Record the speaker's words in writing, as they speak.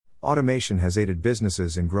Automation has aided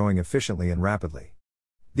businesses in growing efficiently and rapidly.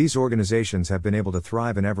 These organizations have been able to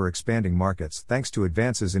thrive in ever-expanding markets thanks to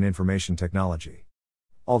advances in information technology.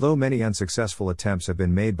 Although many unsuccessful attempts have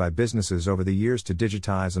been made by businesses over the years to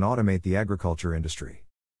digitize and automate the agriculture industry,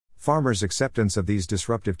 farmers' acceptance of these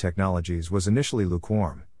disruptive technologies was initially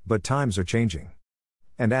lukewarm, but times are changing.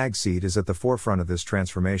 And AgXeed is at the forefront of this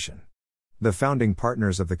transformation. The founding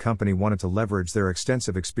partners of the company wanted to leverage their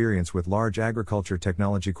extensive experience with large agriculture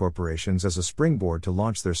technology corporations as a springboard to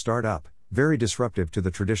launch their startup, very disruptive to the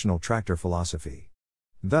traditional tractor philosophy.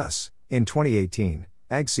 Thus, in 2018,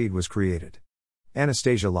 AgXeed was created.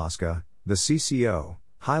 Anastasia Laska, the CCO,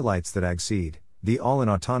 highlights that AgXeed, the all-in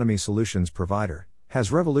autonomy solutions provider,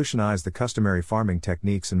 has revolutionized the customary farming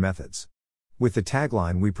techniques and methods. With the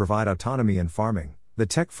tagline "We provide autonomy in farming," the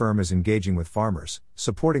tech firm is engaging with farmers,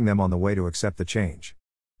 supporting them on the way to accept the change.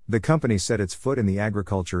 The company set its foot in the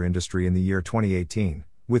agriculture industry in the year 2018,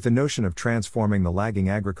 with the notion of transforming the lagging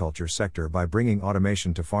agriculture sector by bringing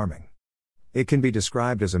automation to farming. It can be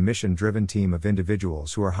described as a mission-driven team of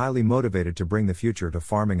individuals who are highly motivated to bring the future to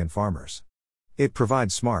farming and farmers. It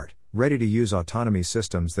provides smart, ready-to-use autonomy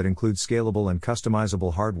systems that include scalable and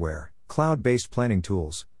customizable hardware, cloud-based planning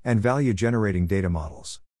tools, and value-generating data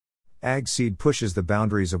models. AgXeed pushes the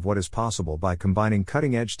boundaries of what is possible by combining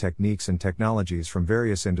cutting-edge techniques and technologies from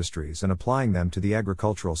various industries and applying them to the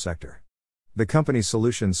agricultural sector. The company's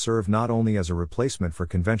solutions serve not only as a replacement for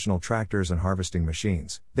conventional tractors and harvesting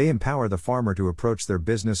machines, they empower the farmer to approach their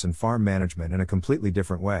business and farm management in a completely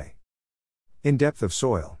different way. In depth of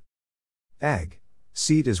soil.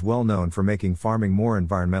 AgXeed is well known for making farming more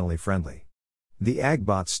environmentally friendly. The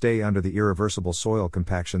AgBots stay under the irreversible soil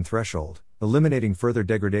compaction threshold, eliminating further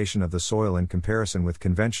degradation of the soil in comparison with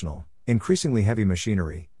conventional, increasingly heavy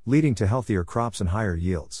machinery, leading to healthier crops and higher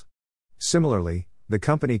yields. Similarly, the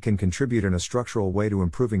company can contribute in a structural way to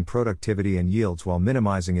improving productivity and yields while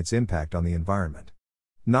minimizing its impact on the environment.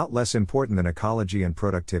 Not less important than ecology and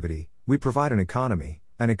productivity, we provide an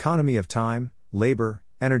economy of time, labor,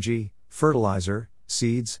 energy, fertilizer,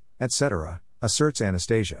 seeds, etc., asserts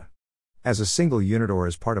Anastasia. As a single unit or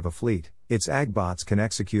as part of a fleet, its AgBots can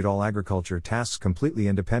execute all agriculture tasks completely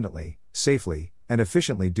independently, safely, and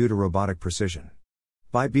efficiently due to robotic precision.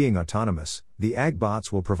 By being autonomous, the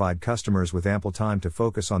AgBots will provide customers with ample time to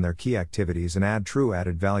focus on their key activities and add true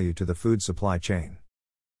added value to the food supply chain.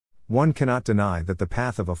 One cannot deny that the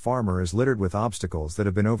path of a farmer is littered with obstacles that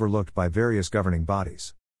have been overlooked by various governing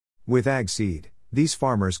bodies. With AgXeed, these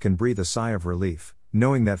farmers can breathe a sigh of relief,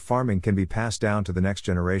 knowing that farming can be passed down to the next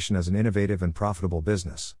generation as an innovative and profitable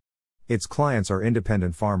business. Its clients are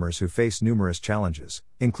independent farmers who face numerous challenges,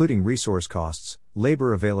 including resource costs,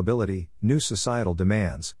 labor availability, new societal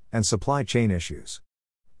demands, and supply chain issues.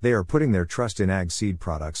 They are putting their trust in AgXeed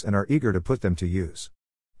products and are eager to put them to use.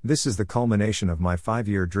 "This is the culmination of my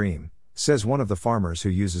 5-year dream," says one of the farmers who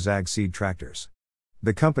uses AgXeed tractors.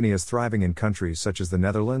 The company is thriving in countries such as the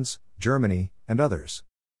Netherlands, Germany, and others.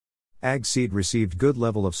 AgXeed received good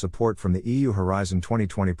level of support from the EU Horizon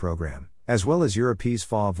 2020 program, as well as Europees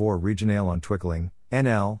Fonds voor Regionale Ontwikkeling,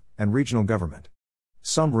 NL, and regional government.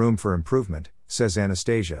 Some room for improvement, says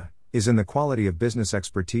Anastasia, is in the quality of business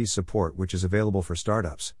expertise support which is available for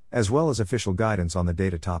startups, as well as official guidance on the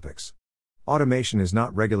data topics. Automation is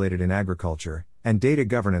not regulated in agriculture, and data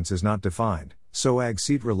governance is not defined, so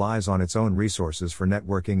AgXeed relies on its own resources for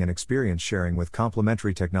networking and experience sharing with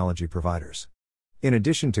complementary technology providers. In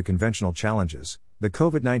addition to conventional challenges, the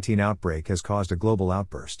COVID-19 outbreak has caused a global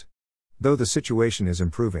outburst. Though the situation is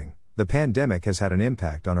improving, the pandemic has had an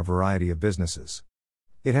impact on a variety of businesses.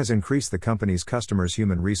 It has increased the company's customers'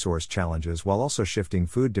 human resource challenges while also shifting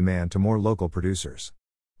food demand to more local producers.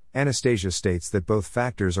 Anastasia states that both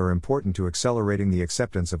factors are important to accelerating the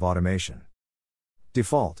acceptance of automation.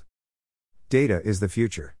 Default. Data is the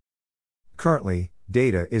future. Currently,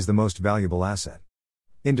 data is the most valuable asset.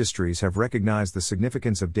 Industries have recognized the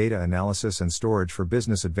significance of data analysis and storage for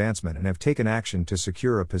business advancement and have taken action to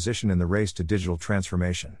secure a position in the race to digital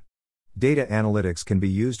transformation. Data analytics can be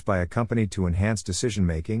used by a company to enhance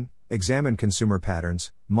decision-making, examine consumer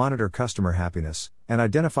patterns, monitor customer happiness, and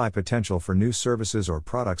identify potential for new services or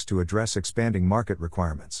products to address expanding market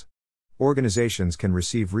requirements. Organizations can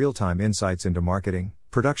receive real-time insights into marketing,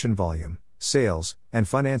 production volume, sales, and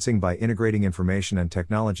financing by integrating information and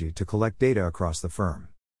technology to collect data across the firm.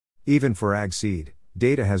 Even for AgXeed,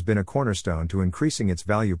 data has been a cornerstone to increasing its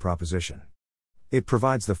value proposition. It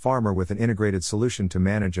provides the farmer with an integrated solution to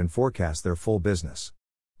manage and forecast their full business.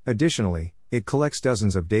 Additionally, it collects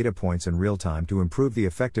dozens of data points in real time to improve the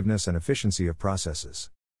effectiveness and efficiency of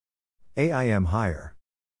processes. AIM Hire.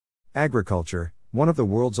 Agriculture, one of the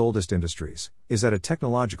world's oldest industries, is at a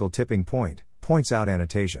technological tipping point, points out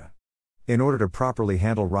Anastasia. In order to properly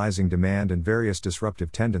handle rising demand and various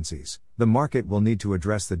disruptive tendencies, the market will need to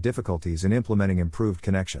address the difficulties in implementing improved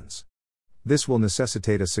connections. This will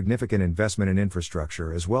necessitate a significant investment in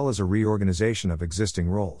infrastructure as well as a reorganization of existing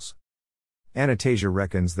roles. Anastasia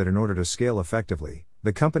reckons that in order to scale effectively,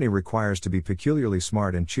 the company requires to be peculiarly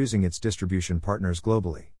smart in choosing its distribution partners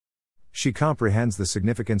globally. She comprehends the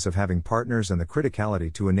significance of having partners and the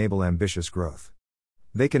criticality to enable ambitious growth.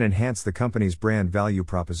 They can enhance the company's brand value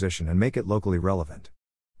proposition and make it locally relevant.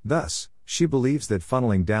 Thus, she believes that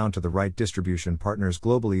funneling down to the right distribution partners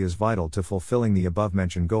globally is vital to fulfilling the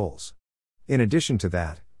above-mentioned goals. In addition to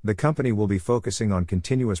that, the company will be focusing on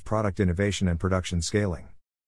continuous product innovation and production scaling.